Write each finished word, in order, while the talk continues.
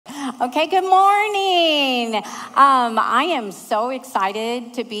Okay, good morning. I am so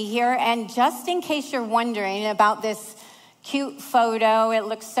excited to be here. And just in case you're wondering about this cute photo, it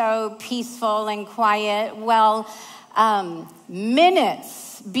looks so peaceful and quiet. Well,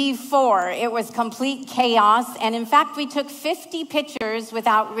 minutes before, it was complete chaos. And in fact, we took 50 pictures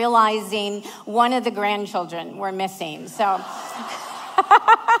without realizing one of the grandchildren were missing. So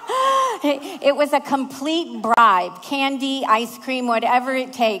it was a complete bribe, candy, ice cream, whatever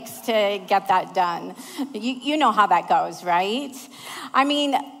it takes to get that done. You know how that goes, right? I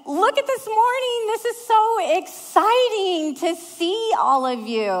mean, look at this morning. This is so exciting to see all of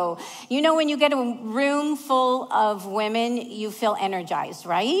you. You know, when you get a room full of women, you feel energized,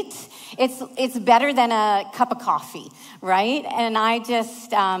 right? It's better than a cup of coffee, right? And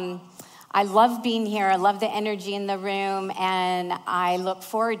I love being here. I love the energy in the room, and I look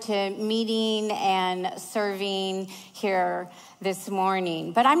forward to meeting and serving here this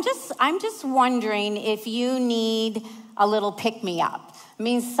morning. But I'm just wondering if you need a little pick-me-up. I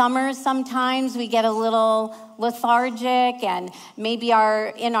mean, sometimes we get a little lethargic, and maybe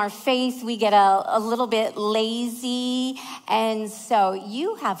in our faith we get a little bit lazy, and so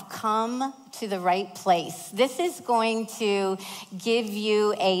you have come to the right place. This is going to give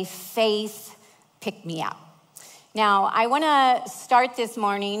you a faith pick-me-up. Now, I want to start this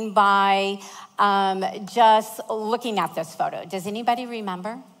morning by just looking at this photo. Does anybody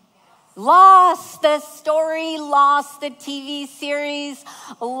remember? Lost, the story, Lost, the TV series,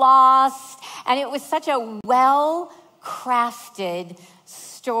 Lost. And it was such a well-crafted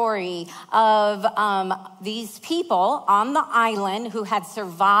story of these people on the island who had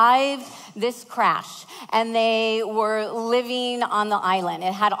survived this crash, and they were living on the island.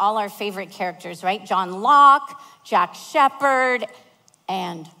 It had all our favorite characters, right? John Locke, Jack Shepherd,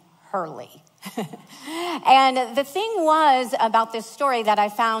 and Hurley. And the thing was about this story that I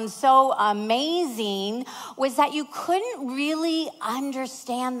found so amazing was that you couldn't really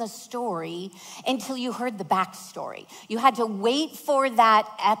understand the story until you heard the backstory. You had to wait for that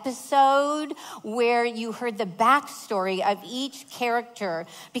episode where you heard the backstory of each character,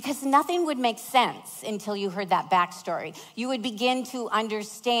 because nothing would make sense until you heard that backstory. You would begin to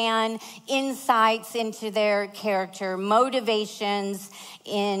understand insights into their character, motivations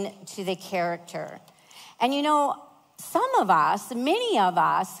into the character. And you know, many of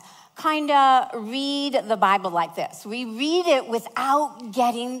us, kind of read the Bible like this. We read it without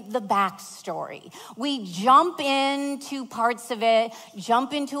getting the backstory. We jump into parts of it,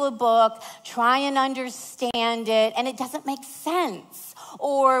 jump into a book, try and understand it, and it doesn't make sense.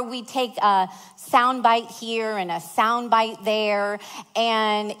 Or we take a soundbite here and a soundbite there,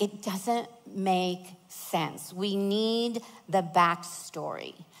 and it doesn't make sense. We need the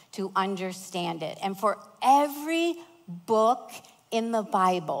backstory to understand it. And for every book in the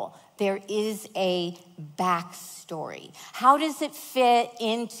Bible, there is a backstory. How does it fit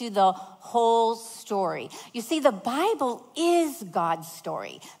into the whole story? You see, the Bible is God's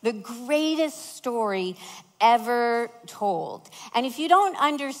story, the greatest story ever told. And if you don't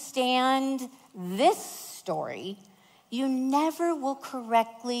understand this story, you never will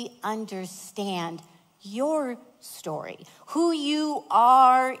correctly understand your story, who you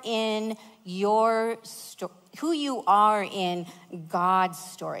are in your story, who you are in God's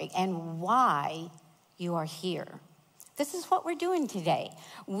story, and why you are here. This is what we're doing today.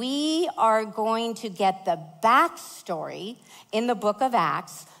 We are going to get the backstory in the book of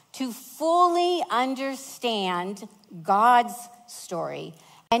Acts to fully understand God's story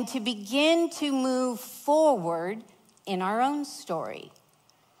and to begin to move forward in our own story.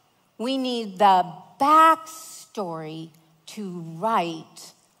 We need the backstory to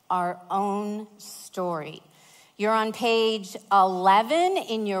write our own story. You're on page 11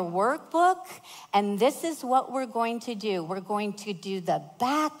 in your workbook, and this is what we're going to do. We're going to do the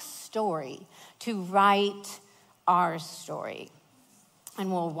backstory to write our story,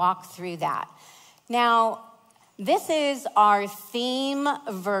 and we'll walk through that. Now, this is our theme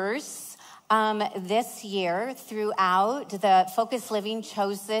verse. This year throughout, the Focus Living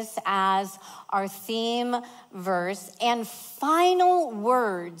chose this as our theme verse, and final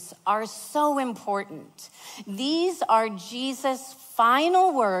words are so important. These are Jesus'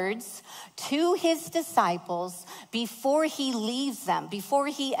 final words to his disciples before he leaves them, before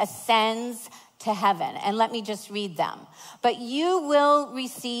he ascends to heaven. And let me just read them. But you will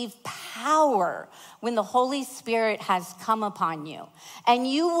receive power when the Holy Spirit has come upon you, and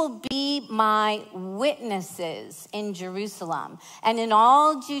you will be my witnesses in Jerusalem and in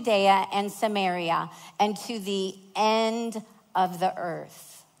all Judea and Samaria and to the end of the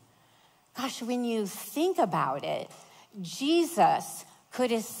earth. Gosh, when you think about it, Jesus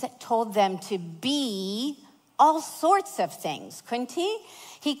could have told them to be all sorts of things, couldn't he?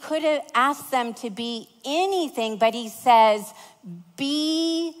 He could have asked them to be anything, but he says,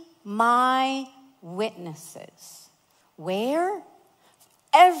 be my witnesses. Where?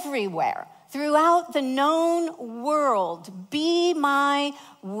 Everywhere. Throughout the known world, be my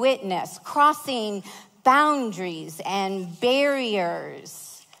witness, crossing boundaries and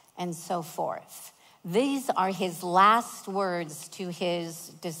barriers and so forth. These are his last words to his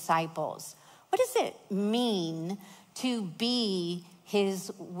disciples. What does it mean to be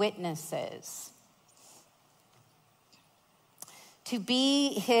his witnesses? To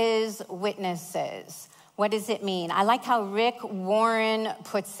be his witnesses. What does it mean? I like how Rick Warren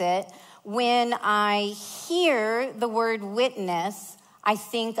puts it. When I hear the word witness, I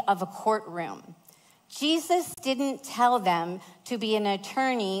think of a courtroom. Jesus didn't tell them to be an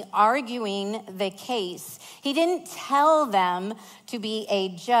attorney arguing the case. He didn't tell them to be a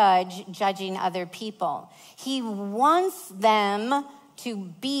judge judging other people. He wants them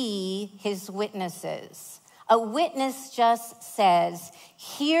to be his witnesses. A witness just says,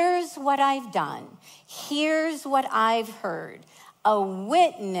 here's what I've done. Here's what I've heard. A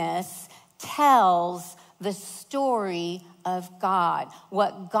witness tells the story of God,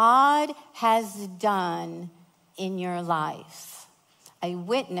 what God has done in your life. A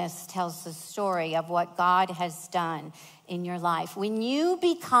witness tells the story of what God has done in your life. When you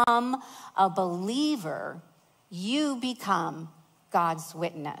become a believer, you become God's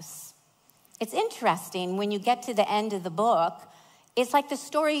witness. It's interesting when you get to the end of the book, it's like the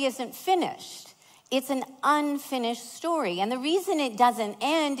story isn't finished. It's an unfinished story. And the reason it doesn't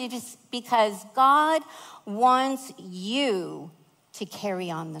end is because God wants you to carry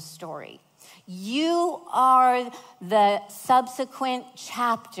on the story. You are the subsequent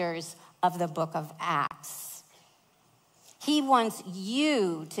chapters of the book of Acts. He wants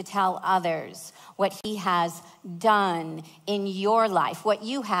you to tell others what he has done in your life, what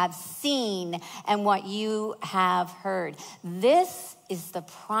you have seen and what you have heard. This is the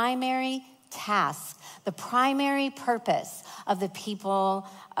primary task, the primary purpose of the people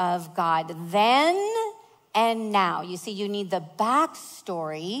of God. Then and now. You see, you need the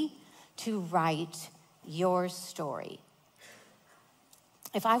backstory to write your story.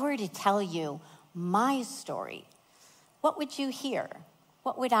 If I were to tell you my story, what would you hear?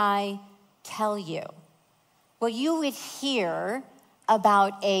 What would I tell you? Well, you would hear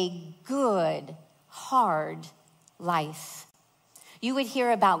about a good, hard life. You would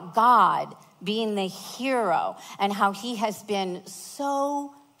hear about God being the hero and how he has been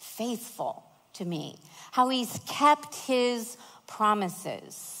so faithful to me, how he's kept his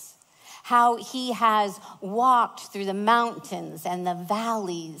promises, how he has walked through the mountains and the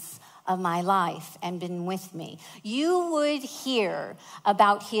valleys of my life and been with me. You would hear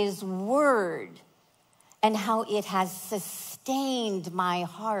about his word and how it has sustained my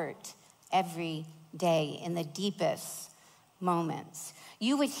heart every day in the deepest moments.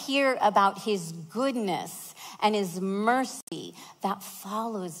 You would hear about his goodness and his mercy that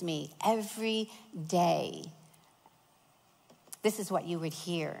follows me every day. This is what you would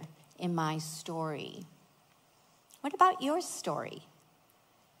hear in my story. What about your story?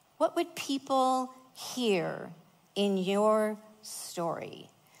 What would people hear in your story?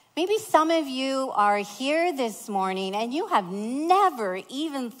 Maybe some of you are here this morning and you have never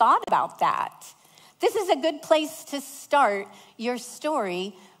even thought about that. This is a good place to start your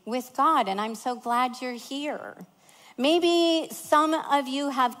story with God, and I'm so glad you're here. Maybe some of you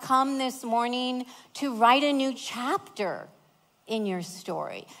have come this morning to write a new chapter in your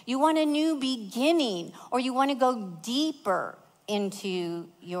story. You want a new beginning, or you want to go deeper into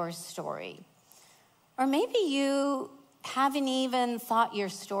your story. Or maybe you haven't even thought your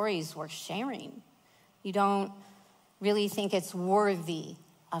story is worth sharing. You don't really think it's worthy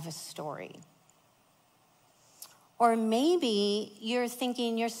of a story. Or maybe you're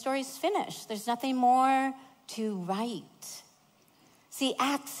thinking your story's finished. There's nothing more to write. See,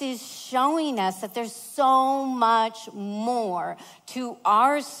 Acts is showing us that there's so much more to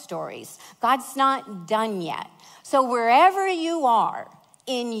our stories. God's not done yet. So wherever you are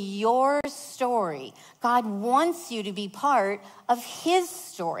in your story, God wants you to be part of his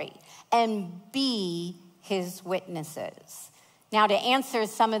story and be his witnesses. Now, to answer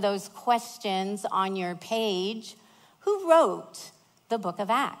some of those questions on your page, who wrote the book of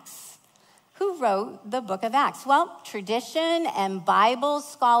Acts? Who wrote the book of Acts? Well, tradition and Bible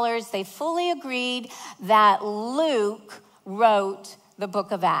scholars, they fully agreed that Luke wrote the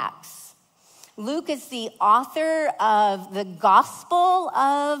book of Acts. Luke is the author of the Gospel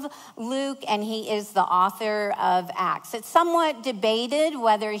of Luke, and he is the author of Acts. It's somewhat debated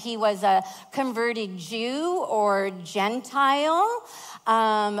whether he was a converted Jew or Gentile,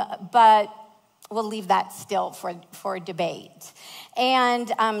 but we'll leave that still for debate.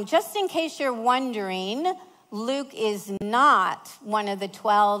 And just in case you're wondering, Luke is not one of the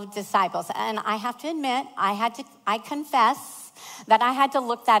 12 disciples. And I have to admit, I confess that I had to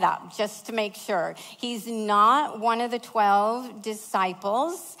look that up just to make sure. He's not one of the 12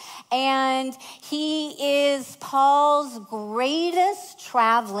 disciples. And he is Paul's greatest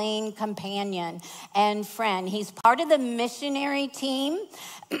traveling companion and friend. He's part of the missionary team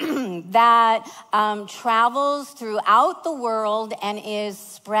that travels throughout the world and is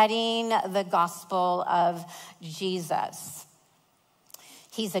spreading the gospel of Jesus.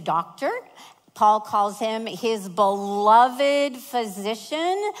 He's a doctor. Paul calls him his beloved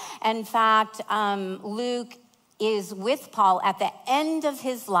physician. In fact, Luke is with Paul at the end of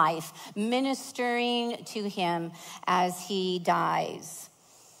his life, ministering to him as he dies.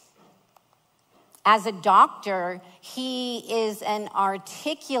 As a doctor, he is an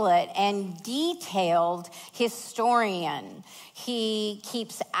articulate and detailed historian. He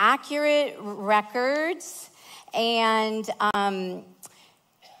keeps accurate records, and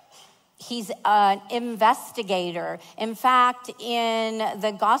he's an investigator. In fact, in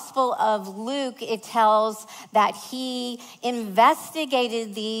the Gospel of Luke, it tells that he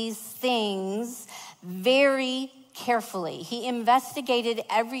investigated these things very carefully. He investigated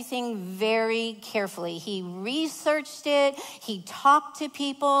everything very carefully. He researched it, he talked to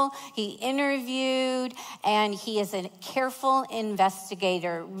people, he interviewed, and he is a careful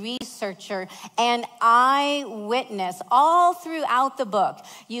investigator, researcher, and eyewitness. All throughout the book,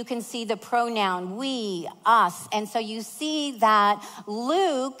 you can see the pronoun we, us, and so you see that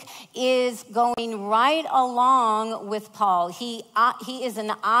Luke is going right along with Paul. He is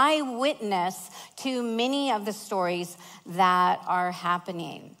an eyewitness to many of the stories that are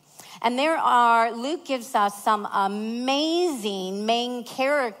happening. And Luke gives us some amazing main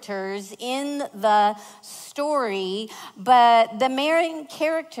characters in the story, but the main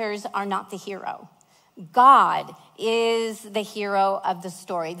characters are not the hero. God is the hero of the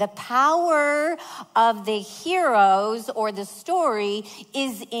story. The power of the heroes or the story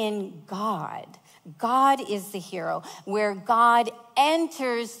is in God. God is the hero. Where God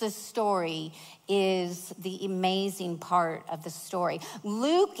enters the story is the amazing part of the story.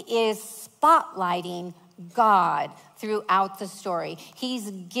 Luke is spotlighting God throughout the story. He's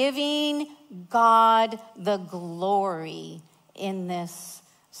giving God the glory in this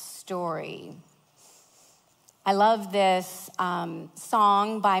story. I love this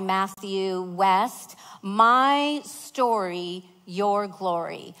song by Matthew West, My Story, Your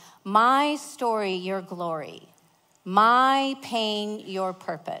Glory. My story, your glory. My pain, your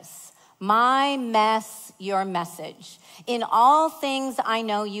purpose. My mess, your message. In all things I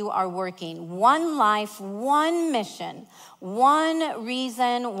know you are working. One life, one mission, one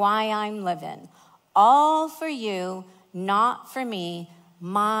reason why I'm living. All for you, not for me.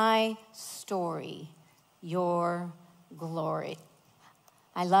 My story, your glory.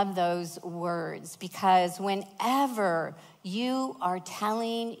 I love those words because whenever you are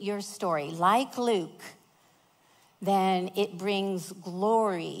telling your story, like Luke, then it brings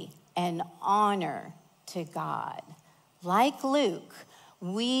glory and honor to God. Like Luke,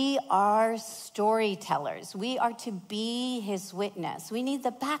 we are storytellers. We are to be his witness. We need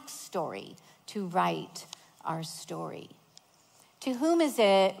the backstory to write our story. To whom is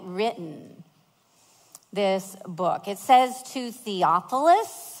it written, this book? It says to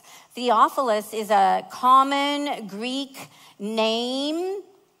Theophilus. Theophilus is a common Greek name.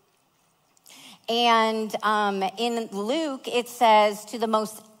 And in Luke, it says to the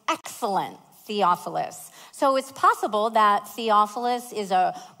most excellent Theophilus. So it's possible that Theophilus is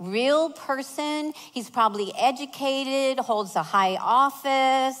a real person. He's probably educated, holds a high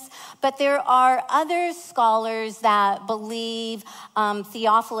office. But there are other scholars that believe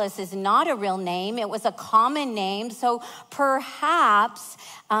Theophilus is not a real name. It was a common name. So perhaps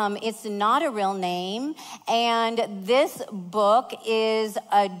it's not a real name. And this book is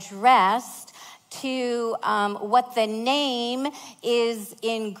addressed to what the name is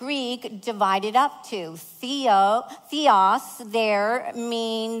in Greek divided up to. Theos there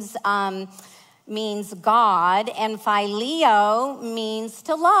means God, and phileo means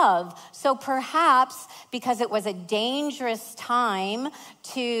to love. So perhaps because it was a dangerous time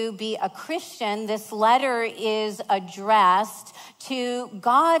to be a Christian, this letter is addressed to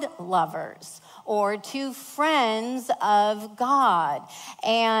God lovers or to friends of God.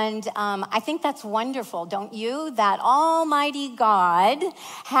 And I think that's wonderful, don't you? That Almighty God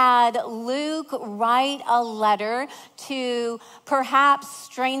had Luke write a letter to perhaps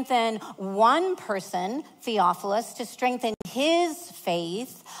strengthen one person, Theophilus, to strengthen his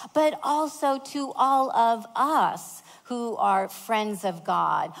faith, but also to all of us who are friends of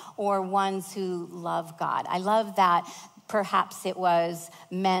God or ones who love God. I love that. Perhaps it was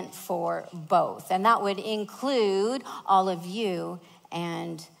meant for both. And that would include all of you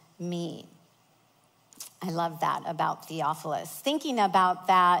and me. I love that about Theophilus. Thinking about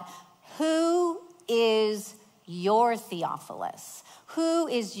that, who is your Theophilus? Who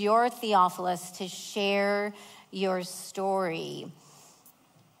is your Theophilus to share your story?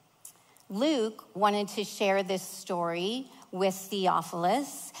 Luke wanted to share this story with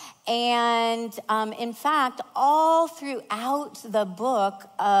Theophilus. And in fact, all throughout the book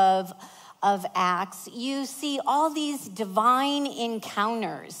of Acts, you see all these divine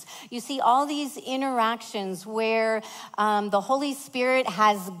encounters. You see all these interactions where the Holy Spirit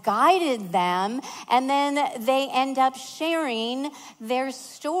has guided them, and then they end up sharing their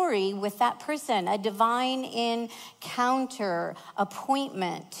story with that person, a divine encounter,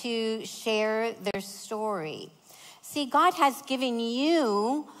 appointment to share their story. See, God has given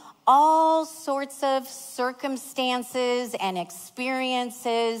you all sorts of circumstances and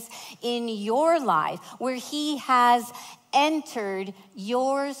experiences in your life where he has entered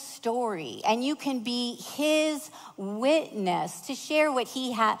your story, and you can be his witness to share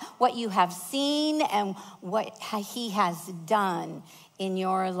what you have seen and what he has done in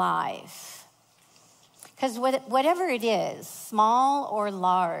your life. Because whatever it is, small or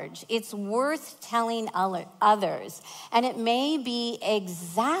large, it's worth telling others. And it may be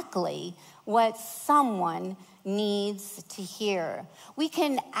exactly what someone needs to hear. We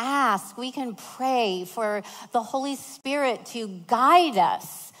can ask, we can pray for the Holy Spirit to guide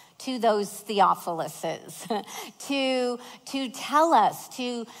us to those Theophiluses, to tell us,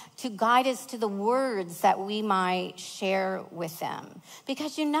 to guide us to the words that we might share with them.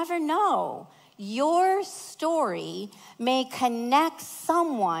 Because you never know. Your story may connect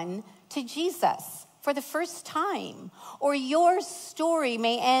someone to Jesus for the first time, or your story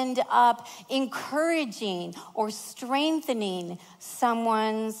may end up encouraging or strengthening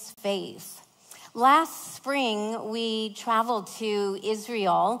someone's faith. Last spring, we traveled to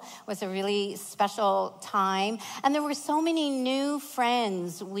Israel. It was a really special time, and there were so many new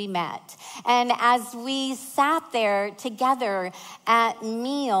friends we met. And as we sat there together at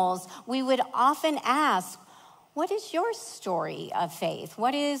meals, we would often ask, what is your story of faith?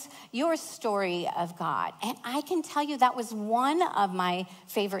 What is your story of God? And I can tell you that was one of my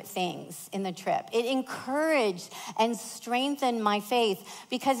favorite things in the trip. It encouraged and strengthened my faith,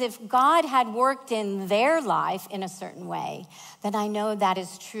 because if God had worked in their life in a certain way, then I know that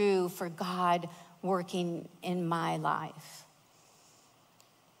is true for God working in my life.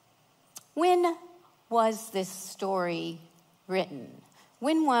 When was this story written?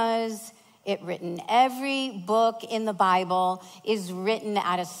 When was it written? Every book in the Bible is written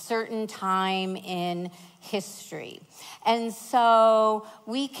at a certain time in history. And so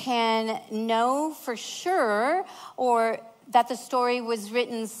we can know for sure or that the story was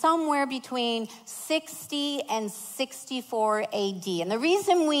written somewhere between 60 and 64 AD. And the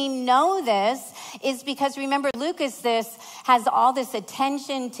reason we know this is because, remember, Luke has all this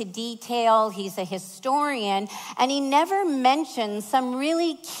attention to detail. He's a historian, and he never mentions some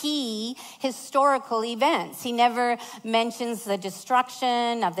really key historical events. He never mentions the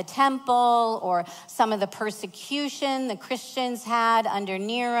destruction of the temple or some of the persecution the Christians had under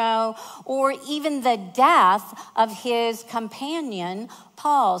Nero, or even the death of his companion,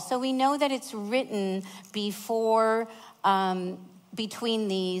 Paul. So we know that it's written between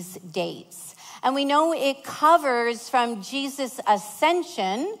these dates. And we know it covers from Jesus'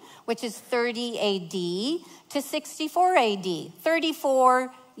 ascension, which is 30 AD, to 64 AD.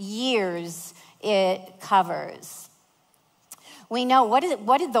 34 years it covers. We know, what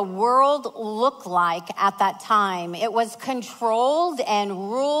did the world look like at that time? It was controlled and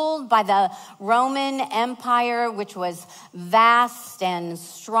ruled by the Roman Empire, which was vast and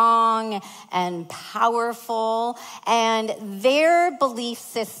strong and powerful. And their belief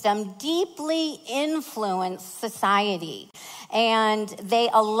system deeply influenced society. And they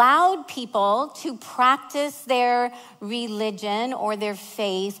allowed people to practice their religion or their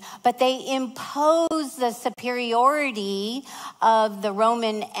faith, but they imposed the superiority of the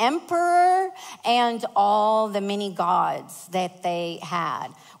Roman emperor and all the many gods that they had.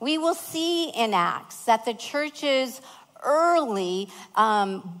 We will see in Acts that the church's early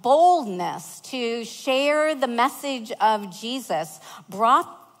boldness to share the message of Jesus brought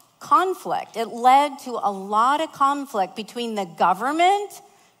conflict. It led to a lot of conflict between the government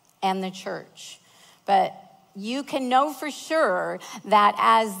and the church. But you can know for sure that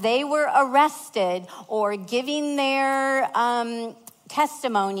as they were arrested or giving their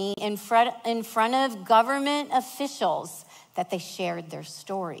testimony in front of government officials, that they shared their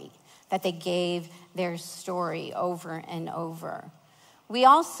story, that they gave their story over and over. We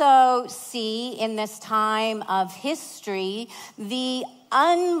also see in this time of history the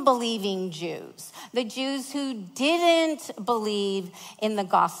unbelieving Jews, the Jews who didn't believe in the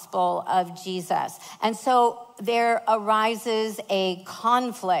gospel of Jesus. And so there arises a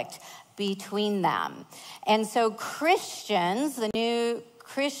conflict between them. And so Christians, the new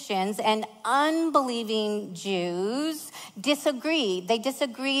Christians and unbelieving Jews disagreed. They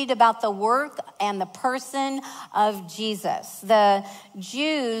disagreed about the work and the person of Jesus. The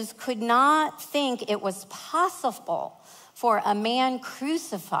Jews could not think it was possible for a man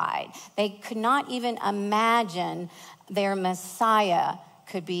crucified. They could not even imagine their Messiah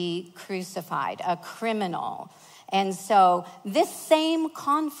could be crucified, a criminal. And so this same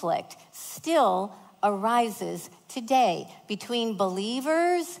conflict still arises today between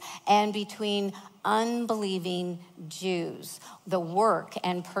believers and between unbelieving Jews, the work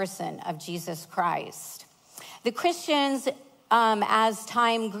and person of Jesus Christ. The Christians, as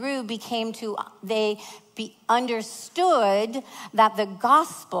time grew, understood that the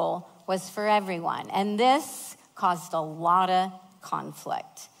gospel was for everyone, and this caused a lot of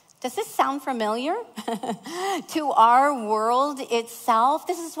conflict. Does this sound familiar to our world itself?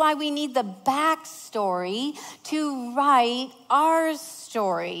 This is why we need the backstory to write our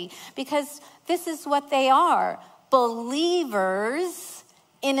story, because this is what they are: believers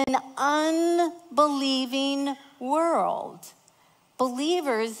in an unbelieving world.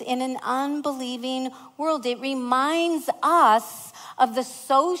 Believers in an unbelieving world. It reminds us of the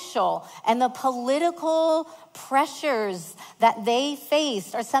social and the political pressures that they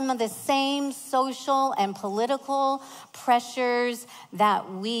faced are some of the same social and political pressures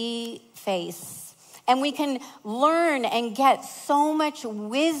that we face. And we can learn and get so much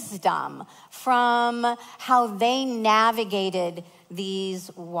wisdom from how they navigated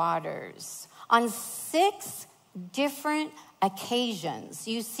these waters. On 6 different occasions,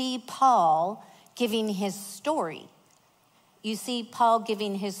 you see Paul giving his story. You see Paul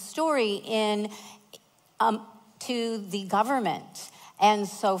giving his story to the government and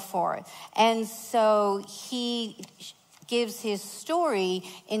so forth. And so he gives his story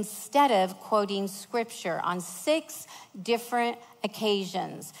instead of quoting scripture on 6 different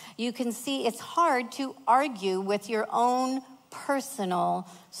occasions. You can see it's hard to argue with your own personal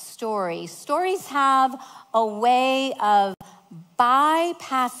story. Stories have a way of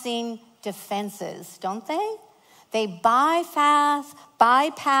bypassing defenses, don't they? They bypass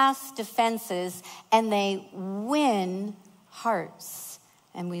defenses and they win hearts.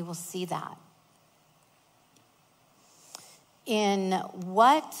 And we will see that. In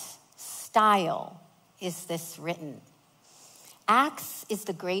what style is this written? Acts is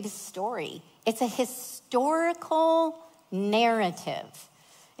the greatest story. It's a historical narrative.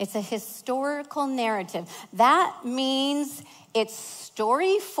 It's a historical narrative. That means it's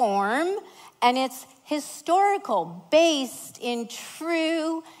story form and it's historical, based in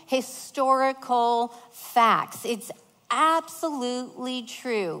true historical facts. It's absolutely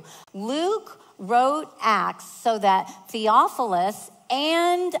true. Luke wrote Acts so that Theophilus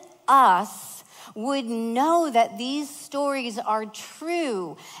and us would know that these stories are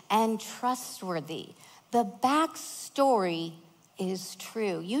true and trustworthy. The backstory is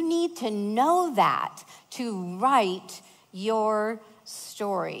true. You need to know that to write your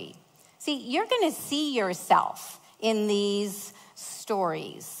story. See, you're going to see yourself in these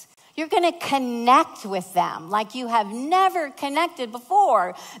stories. You're going to connect with them like you have never connected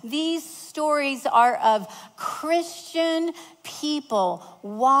before. These stories are of Christian people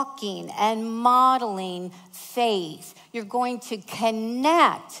walking and modeling faith. You're going to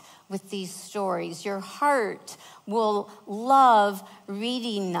connect with these stories. Your heart will love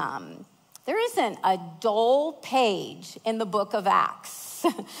reading them. There isn't a dull page in the book of Acts.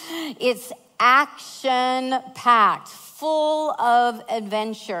 It's action-packed, full of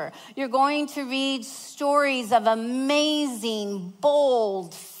adventure. You're going to read stories of amazing,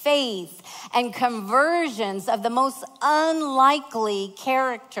 bold faith and conversions of the most unlikely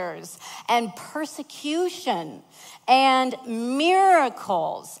characters, and persecution and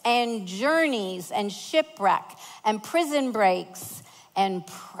miracles and journeys and shipwreck and prison breaks and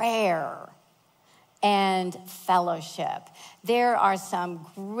prayer. and fellowship. There are some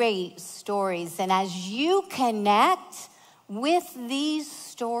great stories. And as you connect with these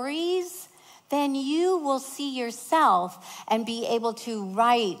stories, then you will see yourself and be able to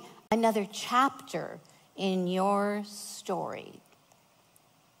write another chapter in your story.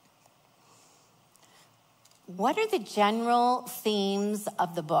 What are the general themes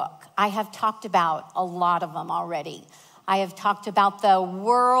of the book? I have talked about a lot of them already. I have talked about the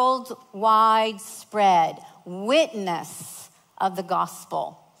worldwide spread, witness of the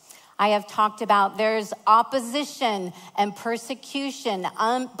gospel. I have talked about there's opposition and persecution,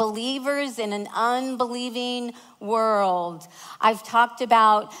 unbelievers in an unbelieving world. I've talked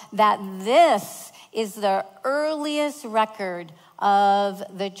about that this is the earliest record of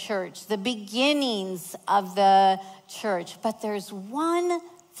the church, the beginnings of the church. But there's one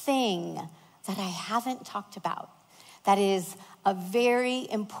thing that I haven't talked about that is a very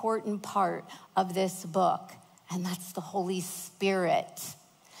important part of this book, and that's the Holy Spirit.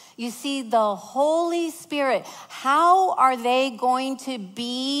 You see, the Holy Spirit, how are they going to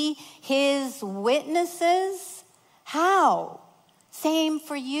be his witnesses? How? Same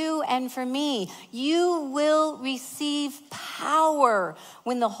for you and for me. You will receive power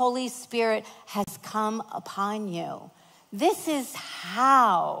when the Holy Spirit has come upon you. This is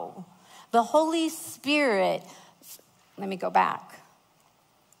how the Holy Spirit, let me go back.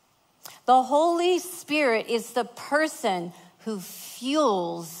 The Holy Spirit is the person who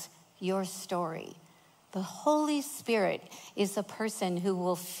fuels your story. The Holy Spirit is the person who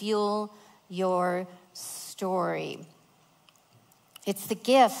will fuel your story. It's the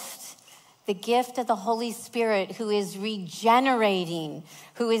gift of the Holy Spirit who is regenerating,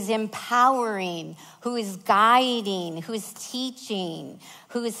 who is empowering, who is guiding, who is teaching,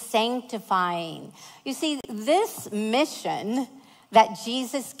 who is sanctifying. You see, this mission that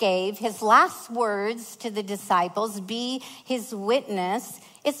Jesus gave, his last words to the disciples, be his witness,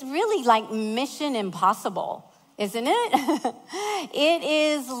 it's really like mission impossible, isn't it? It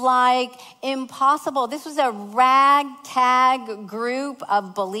is like impossible. This was a ragtag group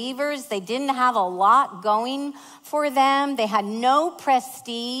of believers. They didn't have a lot going for them. They had no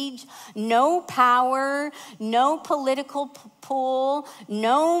prestige, no power, no political pull,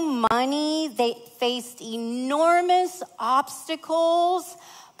 no money. They faced enormous obstacles.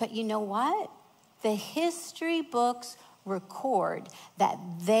 But you know what? The history books record that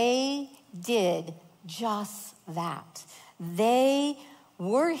they did just that. They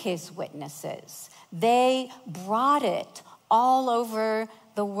were his witnesses. They brought it all over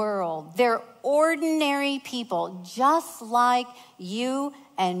the world. They're ordinary people, just like you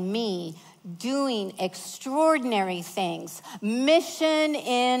and me, doing extraordinary things. Mission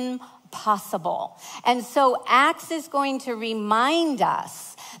impossible. And so Acts is going to remind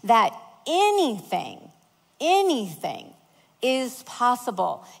us that anything is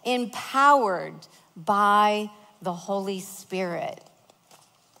possible, empowered by the Holy Spirit.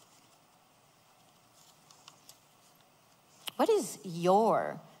 What is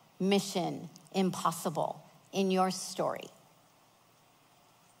your mission impossible in your story?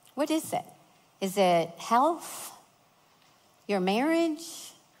 What is it? Is it health? Your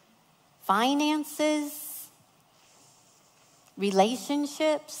marriage? Finances?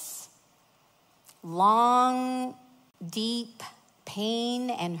 Relationships? Long, deep pain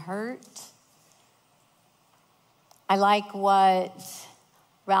and hurt? I like what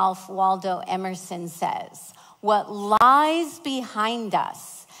Ralph Waldo Emerson says. What lies behind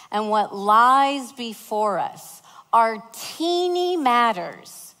us and what lies before us are teeny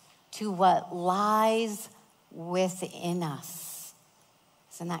matters to what lies within us.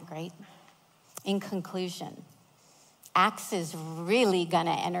 Isn't that great? In conclusion, Acts is really going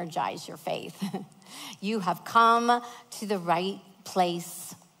to energize your faith. You have come to the right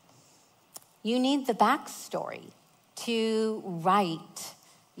place. You need the backstory to write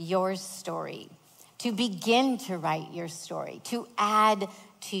your story, to begin to write your story, to add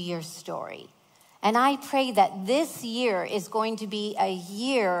to your story. And I pray that this year is going to be a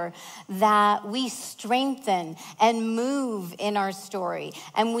year that we strengthen and move in our story,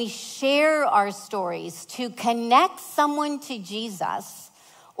 and we share our stories to connect someone to Jesus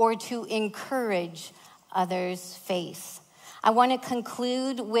or to encourage others' faith. I want to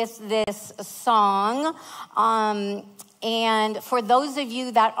conclude with this song. And for those of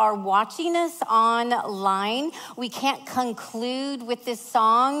you that are watching us online, we can't conclude with this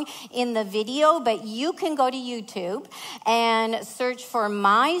song in the video, but you can go to YouTube and search for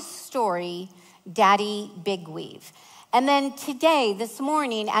My Story, Daddy Bigweave. And then today, this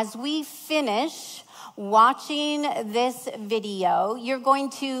morning, as we finish, watching this video, you're going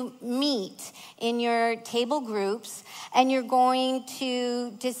to meet in your table groups and you're going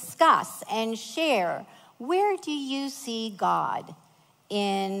to discuss and share, where do you see God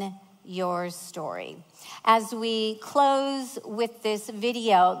in your story? As we close with this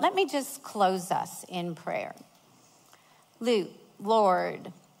video, let me just close us in prayer.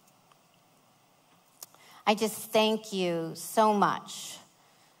 Lord, I just thank you so much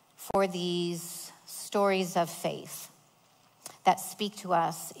for these stories of faith that speak to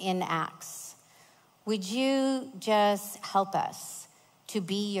us in Acts. Would you just help us to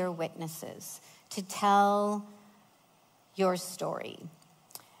be your witnesses, to tell your story?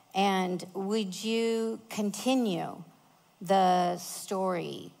 And would you continue the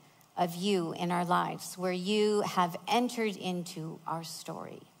story of you in our lives, where you have entered into our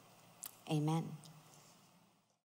story? Amen.